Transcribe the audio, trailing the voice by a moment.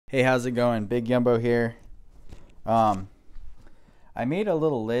Hey, how's it going? Big Yumbo here. Um, I made a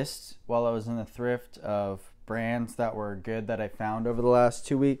little list while I was in the thrift of brands that were good that I found over the last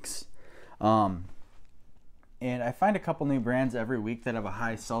 2 weeks. Um, and I find a couple new brands every week that have a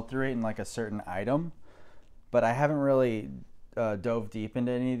high sell-through rate in like a certain item, but I haven't really dove deep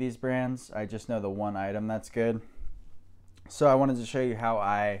into any of these brands. I just know the one item that's good. So I wanted to show you how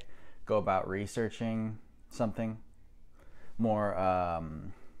I go about researching something more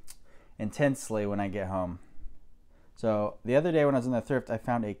intensely when I get home. So the other day when I was in the thrift, I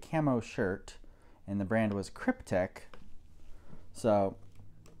found a camo shirt, and the brand was Cryptek. So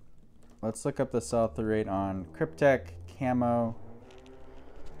let's look up the sell-through rate on Cryptek camo.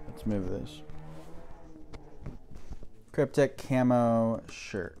 Let's move this. Cryptek camo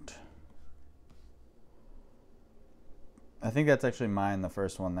shirt. I think that's actually mine, the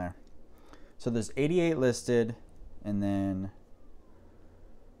first one there. So there's 88 listed, and then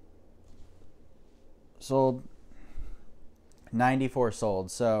sold 94 sold.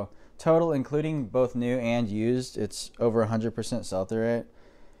 So total, including both new and used, it's over 100% sell-through rate.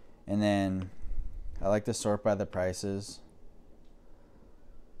 And then I like to sort by the prices.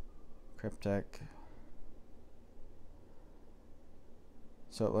 Cryptek.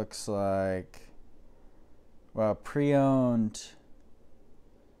 So it looks like, well, pre-owned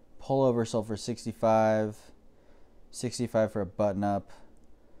pullover sold for 65, 65 for a button-up.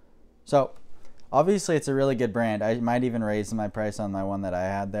 So obviously it's a really good brand. I might even raise my price on my one that I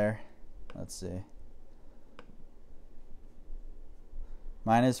had there. Let's see.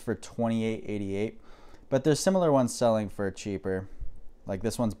 Mine is for $28.88, but there's similar ones selling for cheaper. Like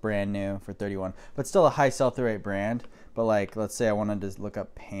this one's brand new for $31, but still a high sell-through rate brand. But like, let's say I wanted to look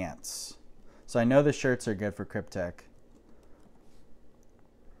up pants. So I know the shirts are good for Cryptek.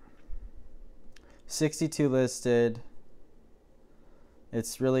 62 listed.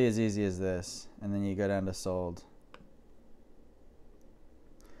 It's really as easy as this. And then you go down to sold.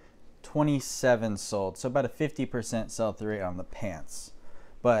 27 sold. So about a 50% sell-through rate on the pants.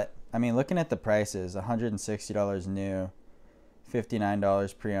 But, I mean, looking at the prices, $160 new,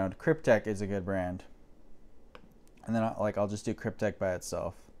 $59 pre-owned. Cryptek is a good brand. And then I'll just do Cryptek by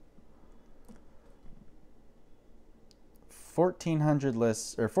itself. 1,400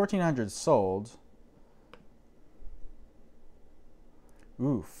 lists, or 1,400 sold.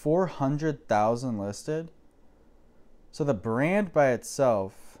 Ooh, 400,000 listed. So the brand by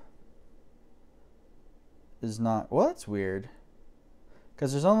itself is not, well, that's weird,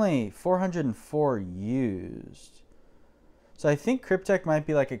 because there's only 404 used. So I think Cryptek might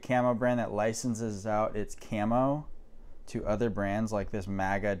be like a camo brand that licenses out its camo to other brands, like this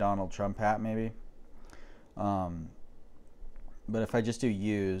MAGA Donald Trump hat maybe. But if I just do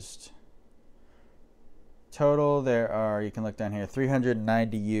used, total there are, you can look down here,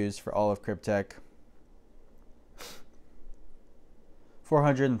 390 used for all of Cryptek.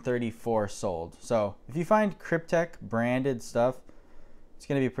 434 sold. So if you find Cryptek branded stuff, it's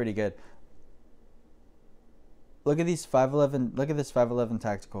going to be pretty good. Look at these 511. Look at this 511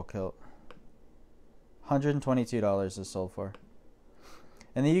 tactical kilt. $122 is sold for.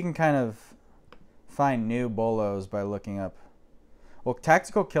 And then you can kind of find new Bolos by looking up. Well,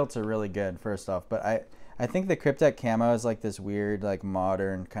 tactical kilts are really good, first off, but I think the Cryptek camo is like this weird, like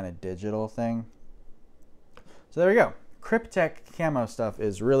modern kind of digital thing. So there we go. Cryptek camo stuff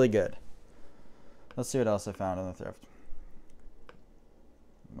is really good. Let's see what else I found in the thrift.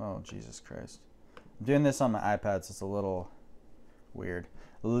 Oh, Jesus Christ. I'm doing this on my iPad, so it's a little weird.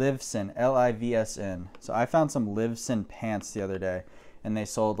 Livsyn, L-I-V-S-N. So I found some Livsyn pants the other day, and they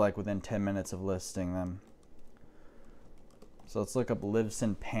sold like within 10 minutes of listing them. So let's look up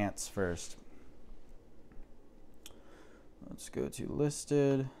Livsyn pants first. Let's go to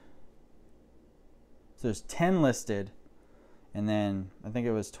listed. So there's 10 listed, and then I think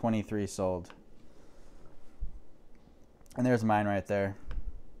it was 23 sold. And there's mine right there.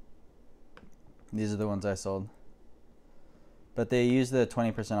 These are the ones I sold. But they use the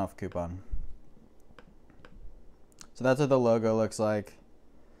 20% off coupon. So that's what the logo looks like.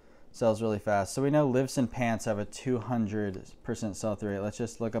 Sells really fast. So we know Livsyn pants have a 200% sell-through rate. Let's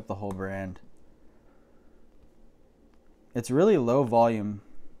just look up the whole brand. It's really low volume.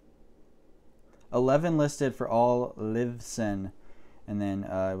 11 listed for all Livsyn, and then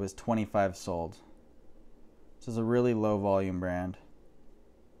it was 25 sold. So it's a really low volume brand.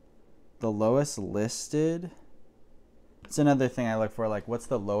 The lowest listed, it's another thing I look for, like what's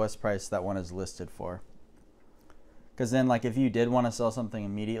the lowest price that one is listed for? Because then like if you did want to sell something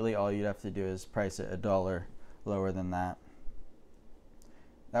immediately, all you'd have to do is price it $1 lower than that.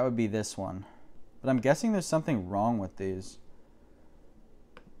 That would be this one. But I'm guessing there's something wrong with these.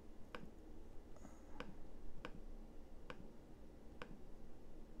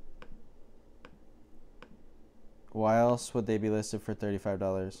 Why else would they be listed for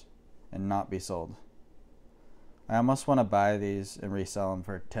 $35 and not be sold? I almost want to buy these and resell them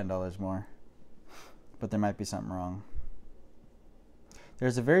for $10 more, but there might be something wrong.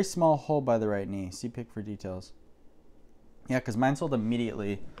 There's a very small hole by the right knee. See pic for details. Yeah, because mine sold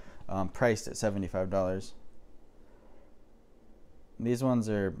immediately, priced at $75. These ones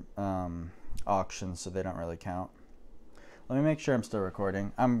are auctions, so they don't really count. Let me make sure I'm still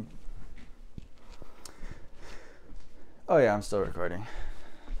recording. Oh yeah, I'm still recording.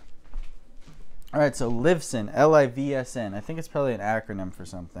 All right, so Livsn, Livsn. I think it's probably an acronym for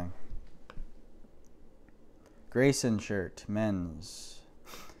something. Grayson shirt, men's.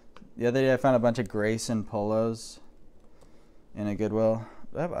 The other day I found a bunch of Grayson polos in a Goodwill.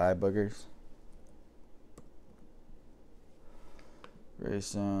 Do I have eye boogers?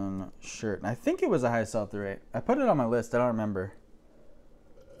 Grayson shirt. And I think it was a high sell-through rate. I put it on my list. I don't remember.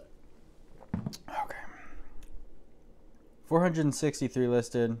 Okay. 463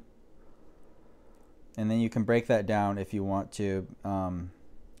 listed. And then you can break that down if you want to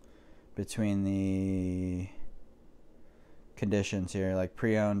between the conditions here. Like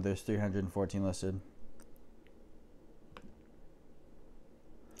pre-owned, there's 314 listed.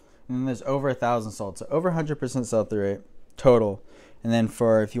 And then there's over 1,000 sold. So over 100% sell-through rate total. And then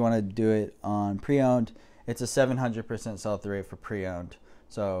for if you want to do it on pre-owned, it's a 700% sell-through rate for pre-owned.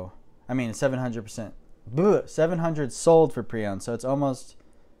 So, I mean, 700%. 700 sold for pre-owned. So it's almost,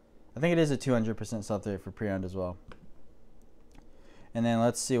 I think it is a 200% sell-through rate for pre-owned as well. And then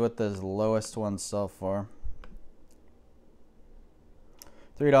let's see what the lowest ones sell for.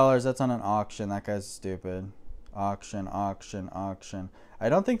 $3, that's on an auction. That guy's stupid. Auction, auction, auction. I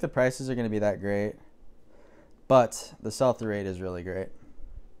don't think the prices are going to be that great. But the sell-through rate is really great,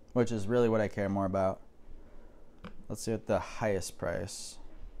 which is really what I care more about. Let's see what the highest price.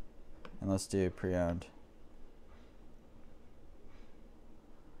 And let's do pre-owned.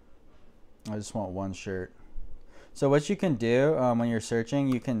 I just want one shirt. So what you can do when you're searching,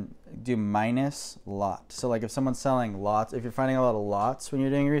 you can do minus lot. So like if someone's selling lots, if you're finding a lot of lots when you're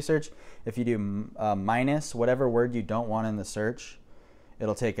doing research, if you do minus whatever word you don't want in the search,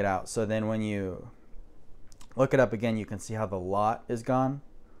 it'll take it out. So then when you look it up again, you can see how the lot is gone.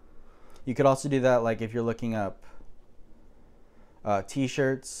 You could also do that like if you're looking up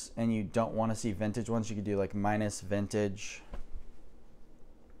t-shirts and you don't want to see vintage ones, you could do like minus vintage.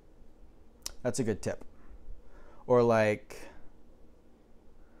 That's a good tip. Or like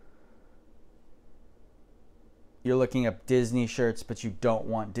you're looking up Disney shirts but you don't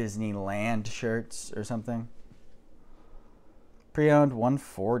want Disneyland shirts or something. Pre-owned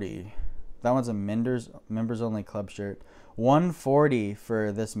 140. That one's a members only club shirt. 140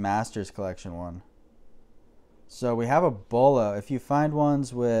 for this Masters collection one. So we have a Bolo. If you find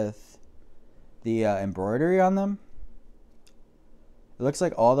ones with the embroidery on them, it looks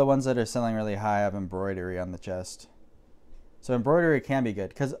like all the ones that are selling really high have embroidery on the chest. So embroidery can be good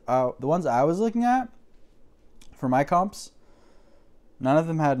because the ones I was looking at for my comps, none of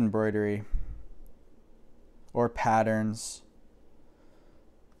them had embroidery or patterns.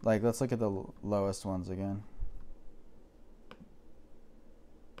 Like, let's look at the lowest ones again.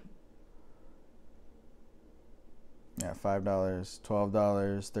 Yeah, $5, $12,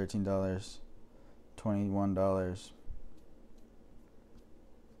 $13, $21. Let's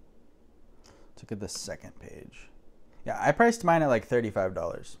look at the second page. Yeah, I priced mine at like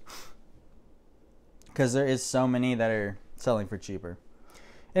 $35 because there is so many that are selling for cheaper.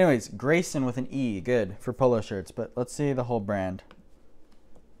 Anyways, Grayson with an E, good for polo shirts, but let's see the whole brand.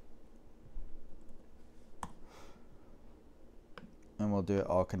 And we'll do it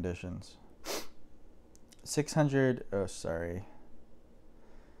all conditions. 600, oh, sorry.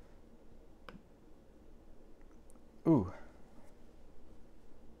 Ooh.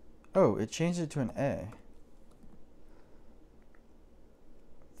 Oh, it changed it to an A.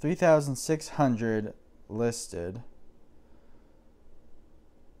 3,600 listed.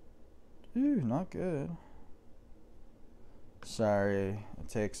 Ooh, not good. Sorry, it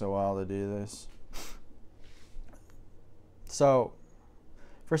takes a while to do this. So,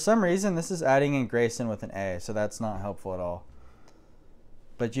 for some reason, this is adding in Grayson with an A, so that's not helpful at all.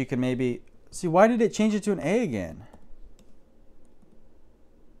 But you can maybe... See, why did it change it to an A again?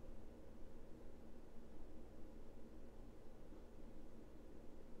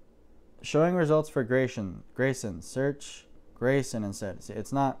 Showing results for Grayson. Search Grayson instead. See,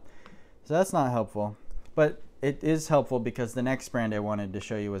 it's not... So that's not helpful. But it is helpful because the next brand I wanted to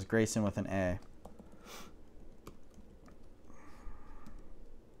show you was Grayson with an A.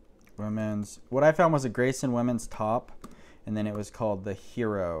 Women's. What I found was a Grayson women's top, and then it was called the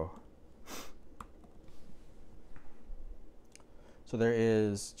Hero. So there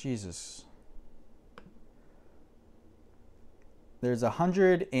is, Jesus. There's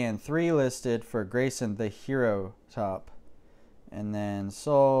 103 listed for Grayson, the hero top. And then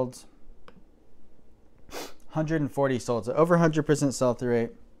sold 140 sold. So over 100% sell-through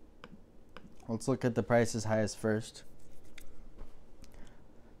rate. Let's look at the prices highest first.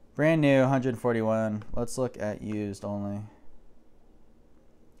 Brand new, 141. Let's look at used only.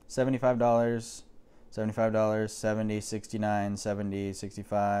 $75, $75, 70, 69, 70,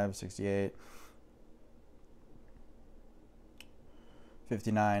 65, 68,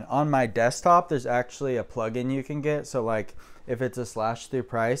 59. On my desktop, there's actually a plugin you can get. So like if it's a slash through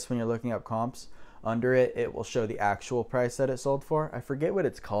price, when you're looking up comps, under it, it will show the actual price that it sold for. I forget what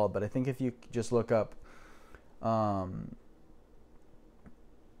it's called, but I think if you just look up,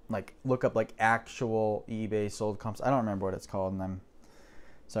 like actual eBay sold comps. I don't remember what it's called, and I'm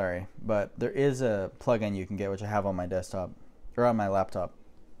sorry, but there is a plugin you can get, which I have on my desktop or on my laptop.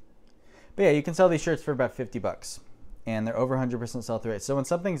 But yeah, you can sell these shirts for about 50 bucks, and they're over 100% sell-through rate. So when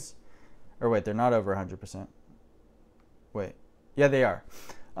something's, or wait, they're not over 100%. Wait, yeah, they are.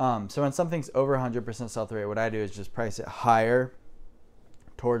 So when something's over 100% sell-through rate, what I do is just price it higher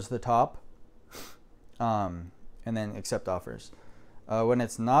towards the top, and then accept offers. When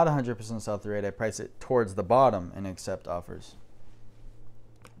it's not 100% sell-through rate, I price it towards the bottom and accept offers.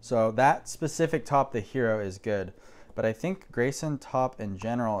 So that specific top, the hero, is good, but I think Grayson top in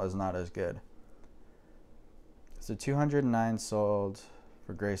general is not as good. So 209 sold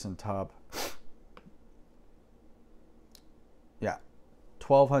for Grayson top. Yeah,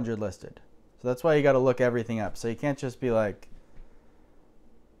 1,200 listed. So that's why you got to look everything up. So you can't just be like,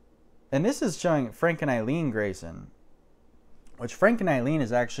 and this is showing Frank and Eileen Grayson, which Frank and Eileen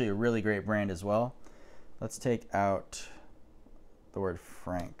is actually a really great brand as well. Let's take out the word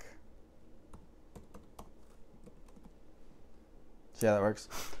Frank. See how that works?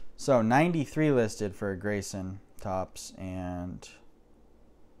 So 93 listed for Grayson tops and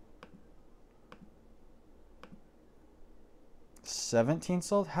 17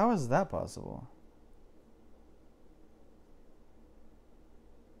 sold? How is that possible?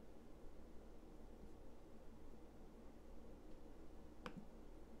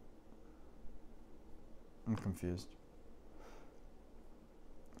 I'm confused.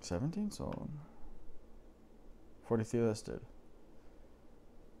 17 sold. 43 listed.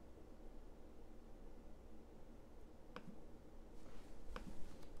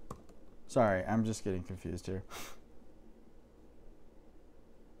 Sorry, I'm just getting confused here.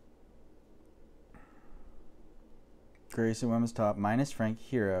 Grayson women's top minus Frank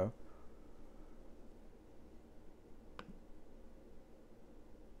hero.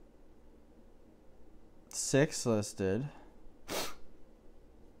 Six listed.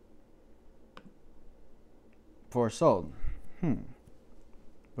 4 sold.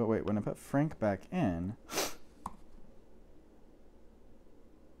 But wait, when I put Frank back in,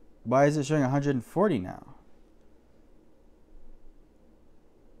 why is it showing 140 now?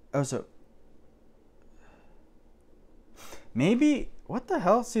 Oh, so maybe, what the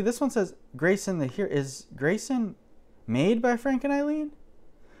hell? See, this one says Grayson the hero. Is Grayson made by Frank and Eileen?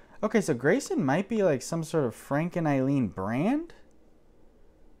 Okay, so Grayson might be like some sort of Frank and Eileen brand?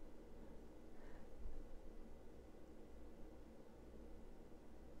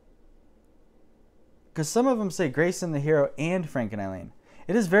 Because some of them say Grayson the hero and Frank and Eileen.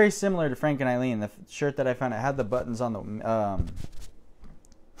 It is very similar to Frank and Eileen. The shirt that I found, it had the buttons on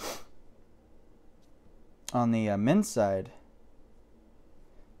the men's side.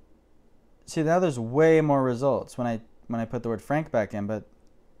 See, now there's way more results when I put the word Frank back in, but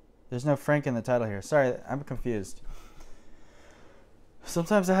there's no Frank in the title here. Sorry, I'm confused.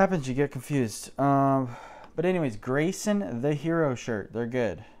 Sometimes it happens, you get confused. But anyways, Grayson the hero shirt, they're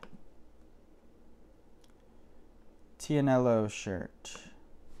good. Tianello shirt.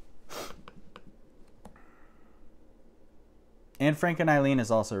 And Frank and Eileen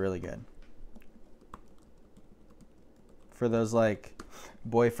is also really good. For those like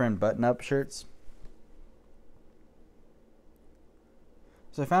boyfriend button-up shirts.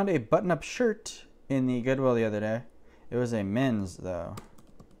 So I found a button-up shirt in the Goodwill the other day. It was a men's though.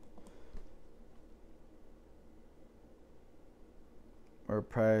 Or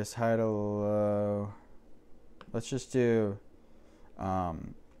price high to low. Let's just do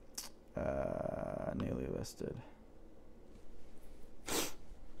newly listed.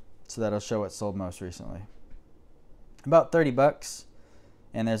 So that'll show what sold most recently. About 30 bucks.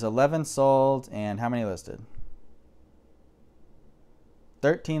 And there's 11 sold and how many listed?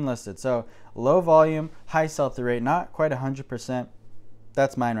 13 listed. So low volume, high sell-through rate, not quite 100%.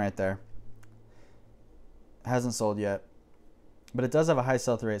 That's mine right there. Hasn't sold yet. but it does have a high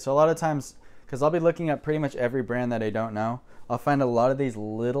sell-through rate. So a lot of times, because I'll be looking at pretty much every brand that I don't know, I'll find a lot of these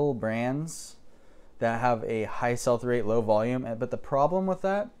little brands that have a high sell-through rate, low volume. But the problem with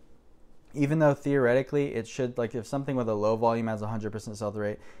that, even though theoretically it should, like if something with a low volume has 100% sell-through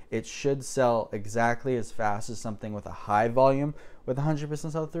rate, it should sell exactly as fast as something with a high volume with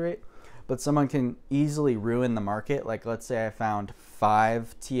 100% sell-through rate. But someone can easily ruin the market. Like let's say I found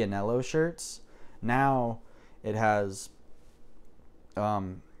 5 Tianello shirts. Now it has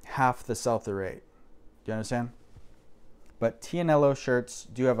half the sell-through rate. Do you understand? But Tianello shirts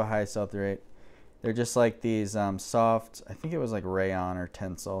do have a high sell-through rate. They're just like these soft, I think it was like rayon or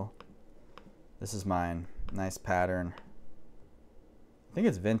Tencel. This is mine. Nice pattern. I think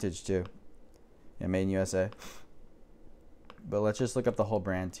it's vintage too. Yeah, made in USA. But let's just look up the whole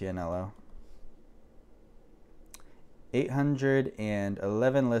brand, Tianello.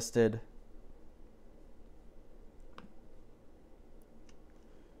 811 listed.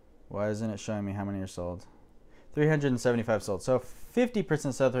 Why isn't it showing me how many are sold? 375 sold. So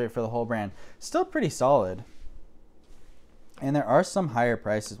 50% sell-through rate for the whole brand. Still pretty solid. And there are some higher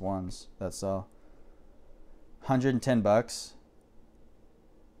prices ones that sell. 110 bucks.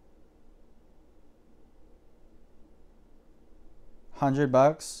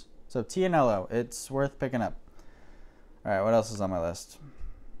 $100. So Tianello, it's worth picking up. All right, what else is on my list?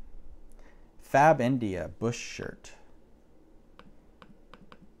 Fab India Bush shirt.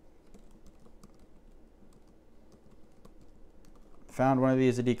 Found one of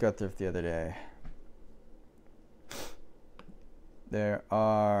these at Eco Thrift the other day. There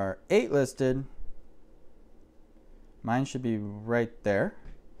are 8 listed. Mine should be right there.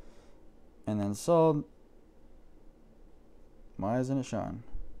 And then sold. Why isn't it showing?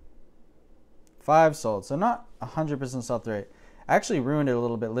 5 sold. So not 100% sell-through rate. I actually ruined it a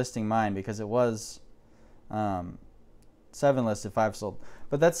little bit listing mine because it was 7 listed, 5 sold.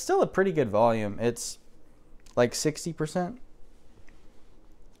 But that's still a pretty good volume. It's like 60%.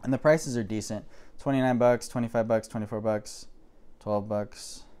 And the prices are decent. 29 bucks, 25 bucks, 24 bucks, 12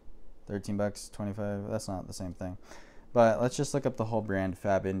 bucks, 13 bucks, 25. That's not the same thing. But let's just look up the whole brand,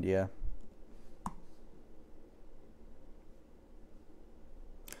 Fab India.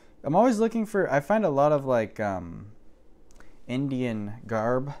 I'm always looking for, I find a lot of like Indian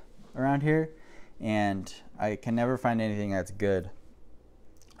garb around here, and I can never find anything that's good.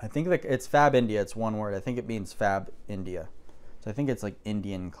 I think like it's Fab India, it's one word. I think it means Fab India. So I think it's like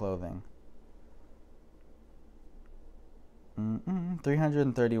Indian clothing.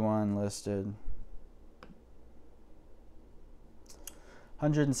 331 listed.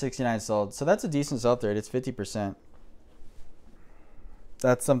 169 sold. So that's a decent sell-through rate. It's 50%.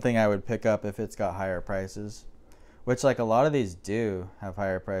 That's something I would pick up if it's got higher prices. Which like a lot of these do have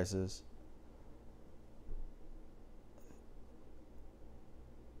higher prices.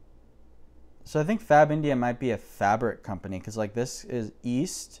 So I think Fab India might be a fabric company because like this is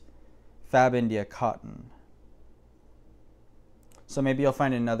East Fab India Cotton. So maybe you'll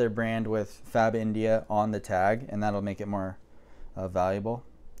find another brand with Fab India on the tag, and that'll make it more valuable.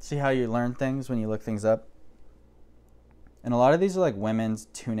 See how you learn things when you look things up? And a lot of these are like women's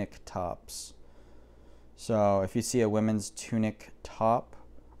tunic tops. So if you see a women's tunic top,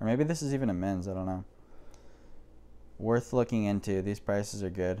 or maybe this is even a men's, I don't know. Worth looking into. These prices are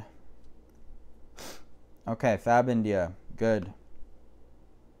good. Okay, Fab India, good.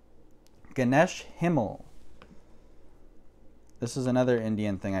 Ganesh Himmel. This is another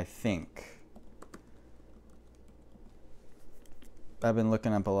Indian thing, I think. I've been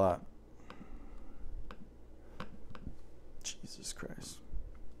looking up a lot. Jesus Christ.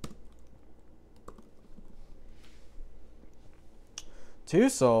 Two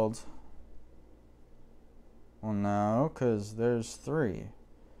sold. Well, no, because there's 3.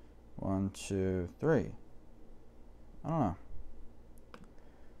 1, 2, 3. I don't know. I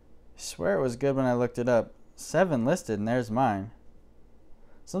swear it was good when I looked it up. 7 listed, and there's mine.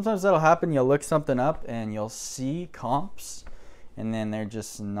 Sometimes that'll happen. You'll look something up and you'll see comps, and then they're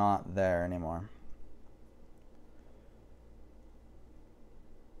just not there anymore.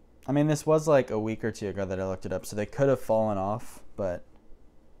 I mean, this was like a week or 2 ago that I looked it up, so they could have fallen off, but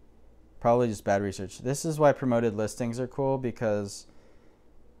probably just bad research. This is why promoted listings are cool, because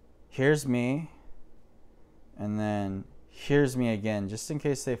here's me, and then here's me again, just in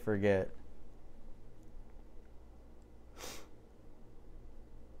case they forget.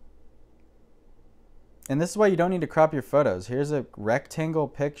 And this is why you don't need to crop your photos. Here's a rectangle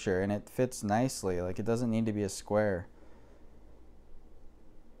picture, and it fits nicely. Like, it doesn't need to be a square.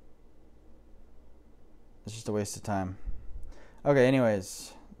 It's just a waste of time. Okay,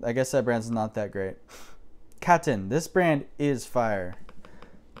 anyways, I guess that brand's not that great. Cotton. This brand is fire.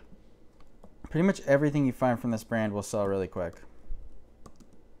 Pretty much everything you find from this brand will sell really quick.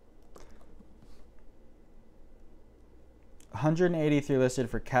 183 listed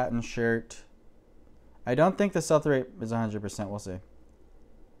for cotton shirt. I don't think the sell-through rate is 100%. We'll see.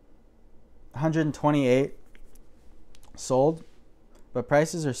 128 sold, but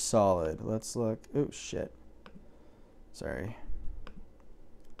prices are solid. Let's look. Oh, shit. Sorry.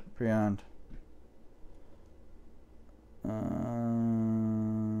 Pre-owned.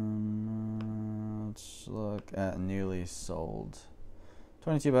 Let's look at newly sold.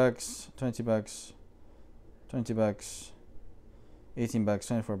 22 bucks, 22 bucks, 22 bucks, 18 bucks,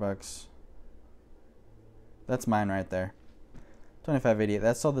 24 bucks. That's mine right there. 25.88.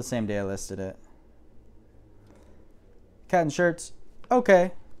 That sold the same day I listed it. Cotton shirts,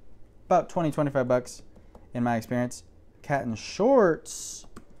 okay. About 20-25 bucks in my experience. Cotton shorts,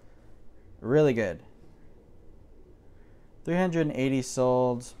 really good. 380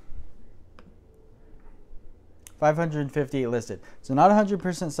 sold. 558 listed. So not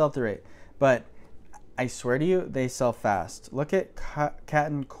 100% sell-through rate, but I swear to you, they sell fast. Look at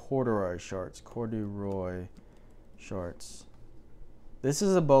cotton corduroy shorts. Corduroy shorts. This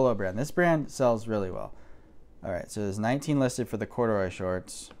is a Bolo brand. This brand sells really well. All right, so there's 19 listed for the corduroy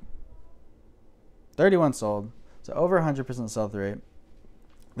shorts. 31 sold. So over 100% sell-through rate.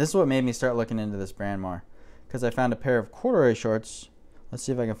 This is what made me start looking into this brand more, because I found a pair of corduroy shorts. Let's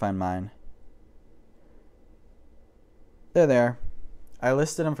see if I can find mine. There they are. I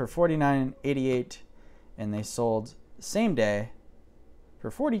listed them for $49.88, and they sold same day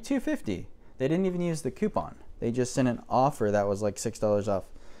for $42.50. They didn't even use the coupon. They just sent an offer that was like $6 off.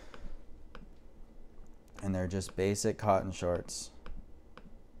 And they're just basic cotton shorts.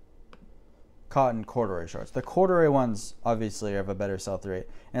 Cotton corduroy shorts. The corduroy ones obviously have a better sell-through rate,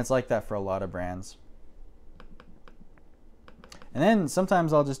 and it's like that for a lot of brands. And then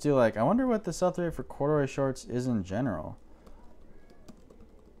sometimes I'll just do like, I wonder what the sell-through rate for corduroy shorts is in general.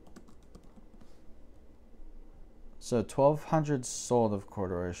 So 1,200 sold of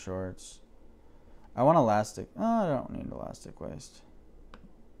corduroy shorts. I want elastic. Oh, I don't need elastic waist.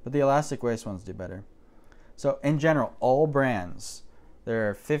 But the elastic waist ones do better. So in general, all brands, there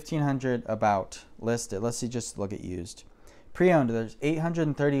are 1,500 about listed. Let's see, just look at used. Pre-owned, there's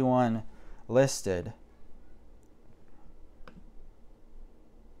 831 listed.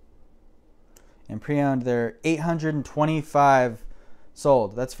 And pre-owned, there are 825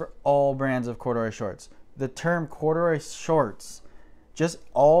 sold. That's for all brands of corduroy shorts. The term corduroy shorts, just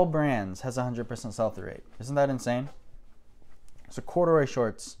all brands, has 100% sell-through rate. Isn't that insane? So corduroy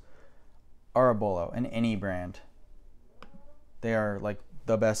shorts are a Bolo in any brand. They are like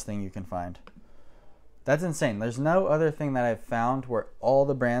the best thing you can find. That's insane. There's no other thing that I've found where all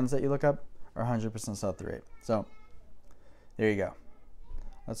the brands that you look up are 100% sell-through rate. So there you go.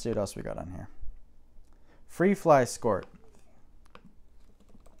 Let's see what else we got on here. Free fly skort.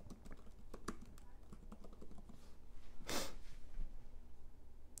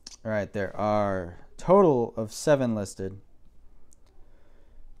 All right, there are total of 7 listed.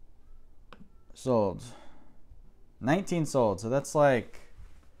 Sold. 19 sold. So that's like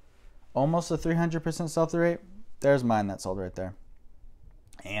almost a 300% sell-through rate. There's mine that sold right there.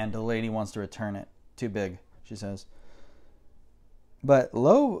 And the lady wants to return it. Too big, she says. But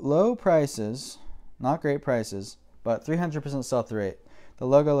low prices, not great prices, but 300% sell-through rate. The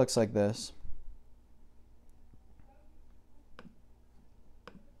logo looks like this.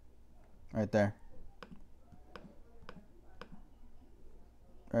 Right there.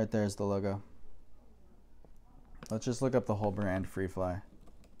 Right there's the logo. Let's just look up the whole brand, Free Fly.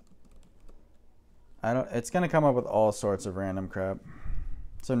 It's gonna come up with all sorts of random crap.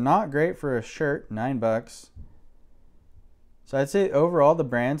 So not great for a shirt, $9. So I'd say overall the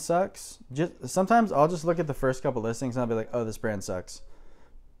brand sucks. Sometimes I'll just look at the first couple listings and I'll be like, oh, this brand sucks.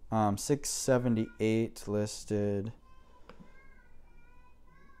 678 listed.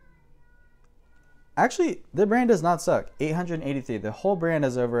 Actually, the brand does not suck. 883. The whole brand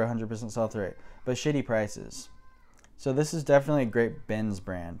has over 100% sell-through rate, but shitty prices. So this is definitely a great Ben's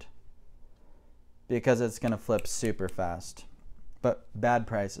brand because it's going to flip super fast, but bad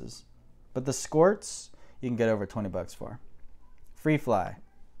prices. But the skorts, you can get over 20 bucks for. Free Fly.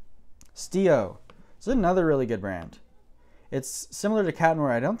 Stio. This is another really good brand. It's similar to Cotton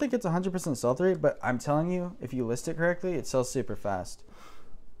where I don't think it's 100% sell-through rate, but I'm telling you, if you list it correctly, it sells super fast.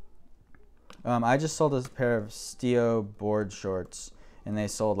 I just sold a pair of Stio board shorts, and they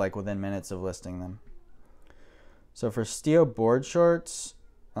sold like within minutes of listing them. So for Stio board shorts,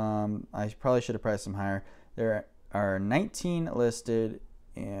 I probably should have priced them higher. There are 19 listed,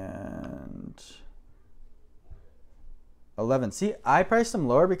 and 11. See, I priced them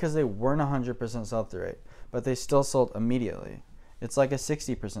lower because they weren't 100% sell-through rate, but they still sold immediately. It's like a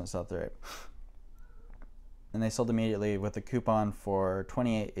 60% sell-through rate. And they sold immediately with a coupon for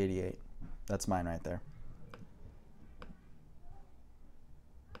 $28.88. That's mine right there.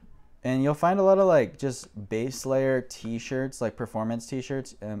 And you'll find a lot of like just base layer t-shirts, like performance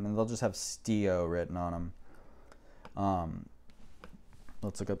t-shirts, and they'll just have Stio written on them.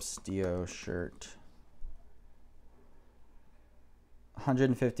 Let's look up Stio shirt.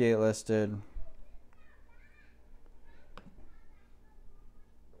 158 listed.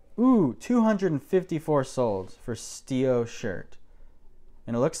 Ooh, 254 sold for Stio shirt.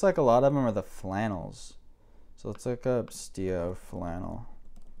 And it looks like a lot of them are the flannels. So let's look up Stio flannel.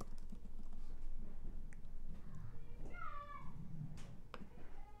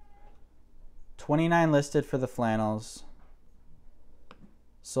 $29 listed for the flannels.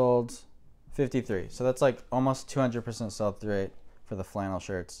 Sold 53. So that's like almost 200% sell-through rate for the flannel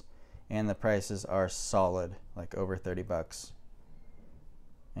shirts. And the prices are solid, like over 30 bucks.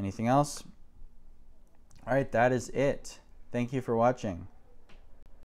 Anything else? All right, that is it. Thank you for watching.